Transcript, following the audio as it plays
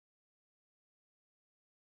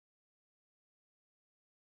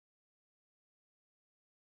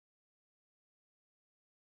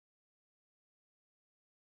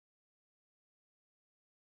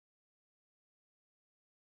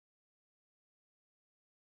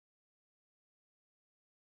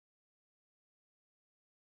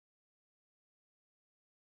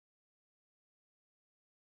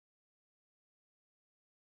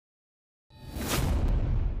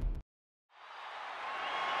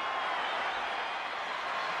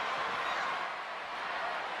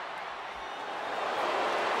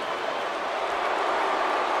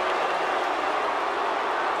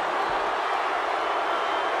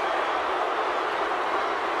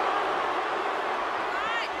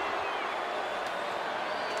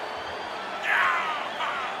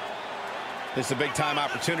This is a big-time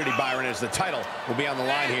opportunity, Byron, as the title will be on the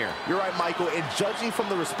line here. You're right, Michael, and judging from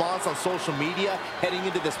the response on social media heading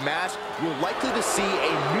into this match, we're likely to see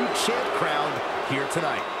a new champ crowned here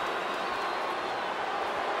tonight.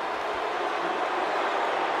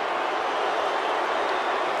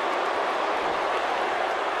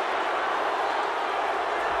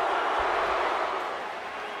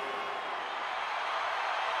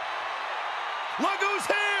 Look who's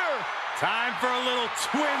here! Time for a little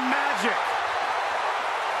twin magic.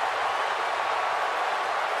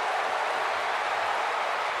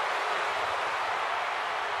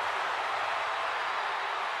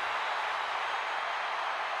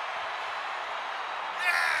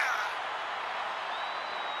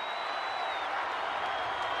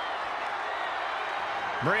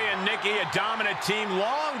 Brie and Nikki, a dominant team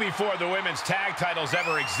long before the women's tag titles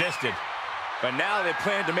ever existed. But now they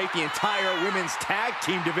plan to make the entire women's tag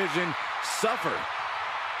team division suffer.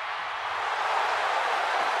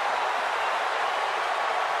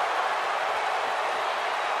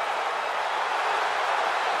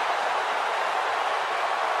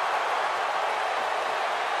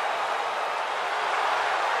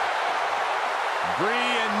 Brie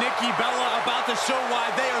and Nikki Bella about to show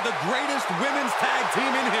why they are the greatest women's tag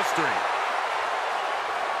team in history.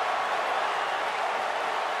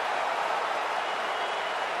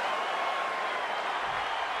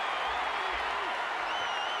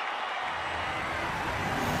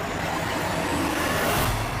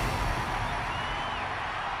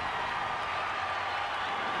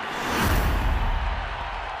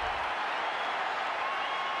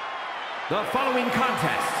 The following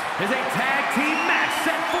contest is a tag team match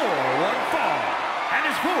set for one fall and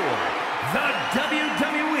is for the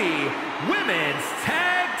WWE Women's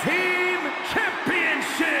Tag Team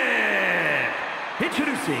Championship.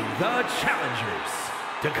 Introducing the challengers,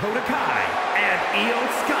 Dakota Kai and Io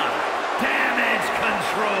Sky, Damage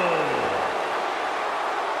Control.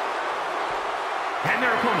 And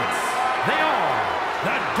their opponents, they are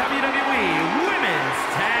the WWE Women's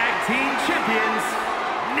Tag Team Champions,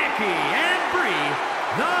 Nikki and Brie,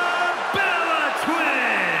 the Bella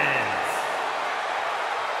Twins.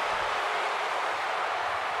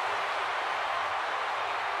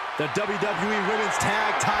 The WWE Women's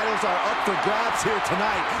Tag titles are up for grabs here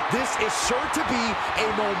tonight. This is sure to be a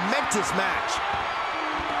momentous match.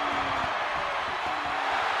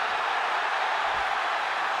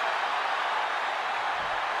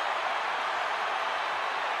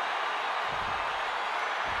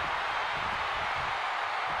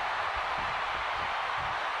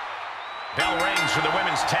 Bell rings for the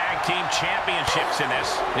Women's Tag Team Championships in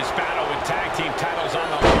this battle with tag team titles on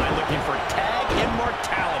the line, looking for tag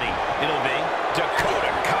immortality. It'll be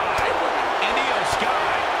Dakota Kai and Io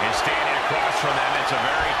Sky. And standing across from them, it's a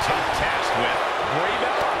very tough task with Brie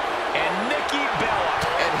Bella and Nikki Bella.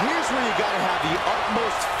 And here's where you gotta have the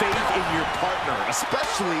utmost faith in your partner,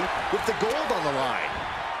 especially with the gold on the line.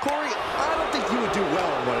 Corey, I don't think you would do well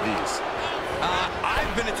in one of these.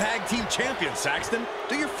 I've been a tag team champion, Saxton.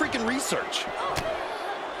 Do your freaking research.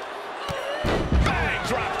 Bang,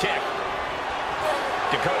 drop kick.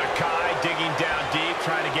 Dakota Kai digging down deep,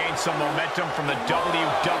 trying to gain some momentum from the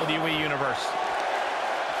WWE Universe.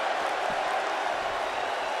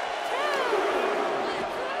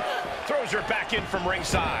 Throws her back in from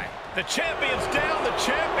ringside. The champion's down, the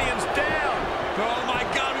champion's down. Oh my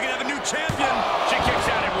God, we can have a new champion. She kicks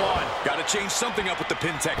out at one. Got to change something up with the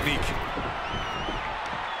pin technique.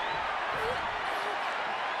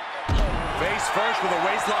 Face first with a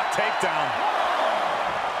waistlock takedown.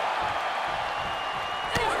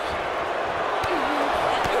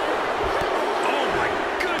 Oh my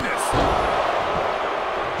goodness!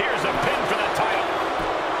 Here's a pin for the title.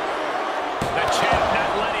 The champ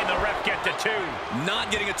not letting the ref get to two. Not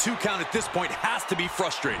getting a 2 count at this point has to be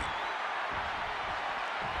frustrating.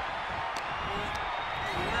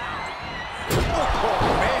 Oh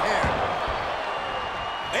man!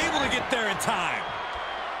 Able to get there in time.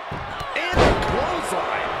 And the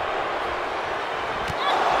clothesline.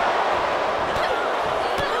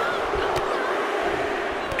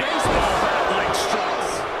 Baseball bat like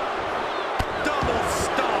strikes. Double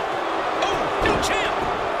stomp. Oh, new champ.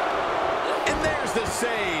 And there's the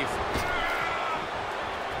save.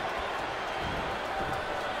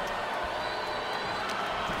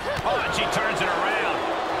 Oh, and she turns it around.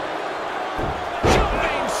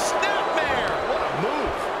 Jumping snapmare. What a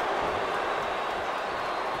move.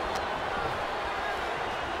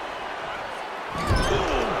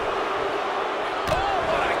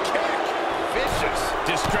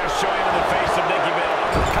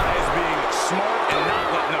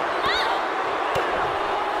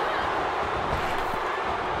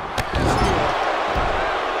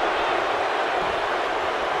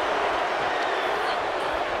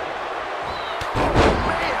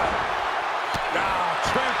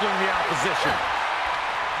 position.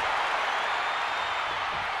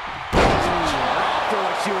 After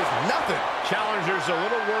like she was nothing. Challenger's a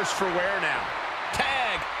little worse for wear now.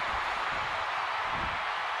 Tag.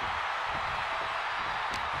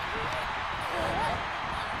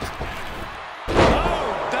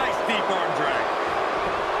 Oh, nice deep arm drag.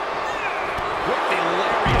 With the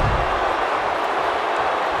lariat.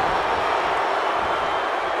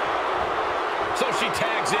 So she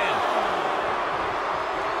tags in.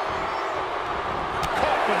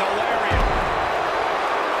 Caught with the lariat.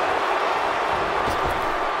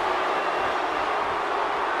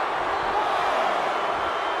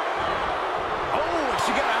 Oh,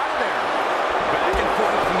 she got out of there. Back and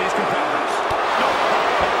forth from these competitors.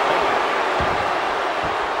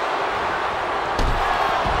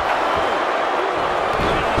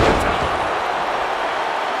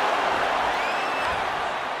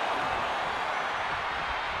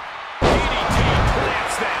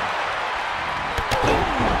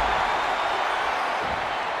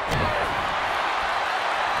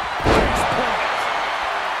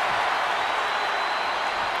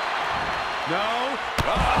 No.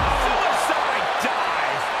 Suicide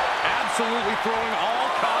dive. Absolutely throwing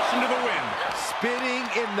all caution to the wind. Spitting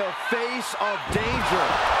in the face of danger.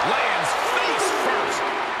 Lands face first.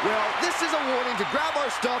 Well, this is a warning to grab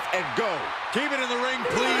our stuff and go. Keep it in the ring,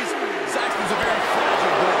 please. Saxton's a very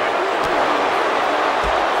fragile boy.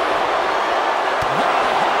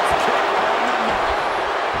 Roundhouse kick on the mark.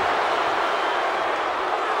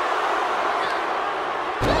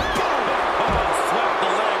 Oh, swept the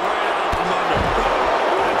leg right out from under.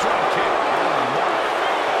 A drop kick on the mark.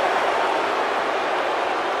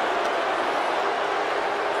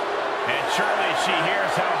 And surely she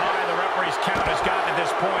hears how high the referee's count has gotten at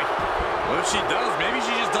this point. Well, if she does, maybe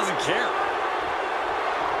she just doesn't care.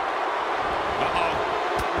 Uh-oh.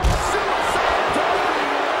 Suicide dive.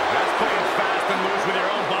 That's playing fast and loose with your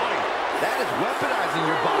own body. That is weaponizing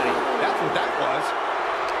your body. That's what that was.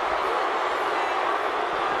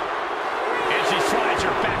 And she slides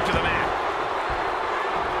her back to the mat.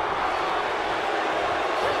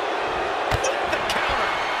 With the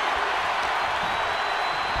counter.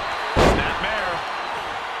 Snapmare.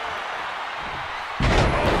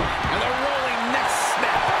 And the rolling neck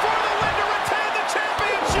snap. For the win to retain the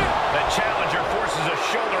championship. The challenger forces a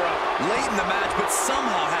shoulder up. Late in the match, but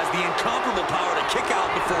somehow has the incomparable power to kick out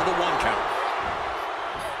before the 1 count.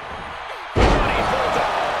 Running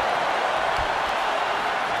bulldog.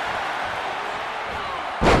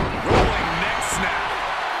 Rolling neck snap.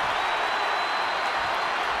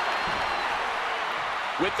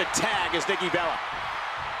 With the tag is Nikki Bella.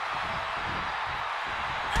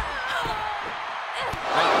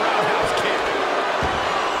 Roundhouse kick.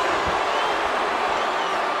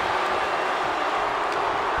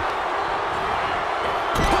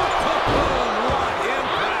 What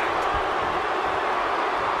impact.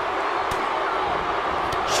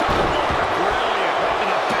 Shot block. Brilliant. Right to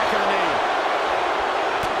the back of the knee.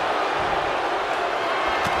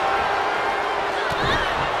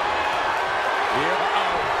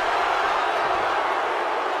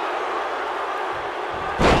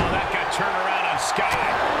 Oh, that got turned around on Sky.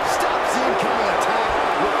 Stops the incoming attack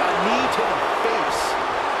with a knee to the face.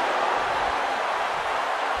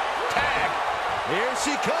 Tag. Here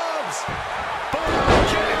she comes. Boom.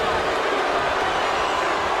 Kick.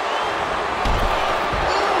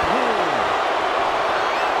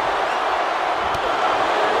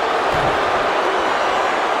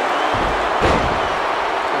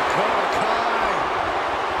 Dakota Kai.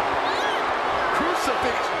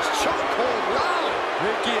 Crucifix chokehold. Wow.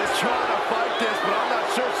 Nikki is trying to fight this, but I'm not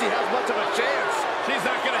sure she has much of a chance. She's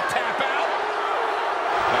not going to tap out.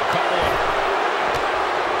 A couple of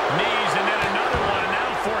knees and then another one, and now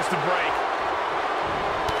forced to break.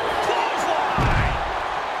 Clothesline.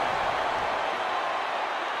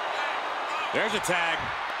 There's a tag.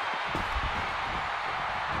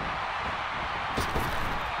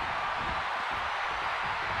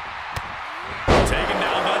 Taken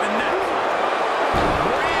down by the neck.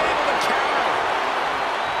 Brie able to counter.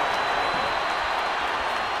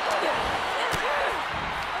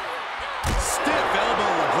 Stiff elbow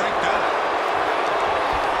will break that.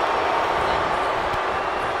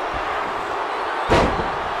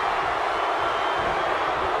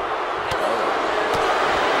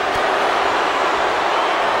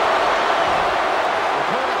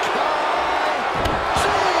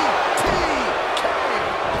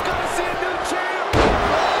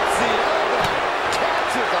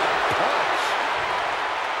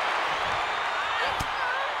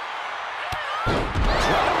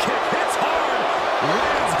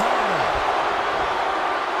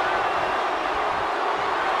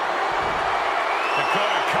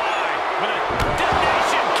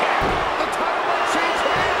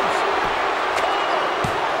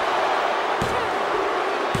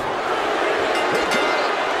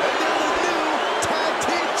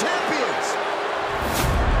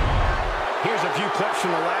 clips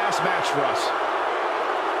from the last match for us.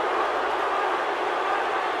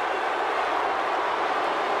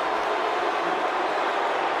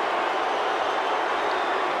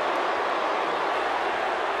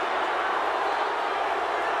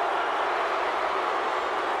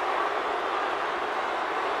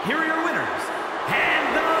 Here are your winners, and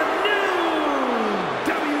the new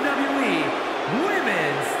WWE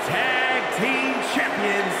Women's Tag Team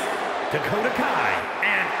Champions, Dakota Kai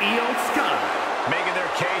and Io Sky. Making their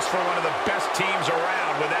case for one of the best teams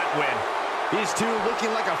around with that win. These two looking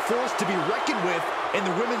like a force to be reckoned with in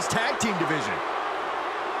the women's tag team division.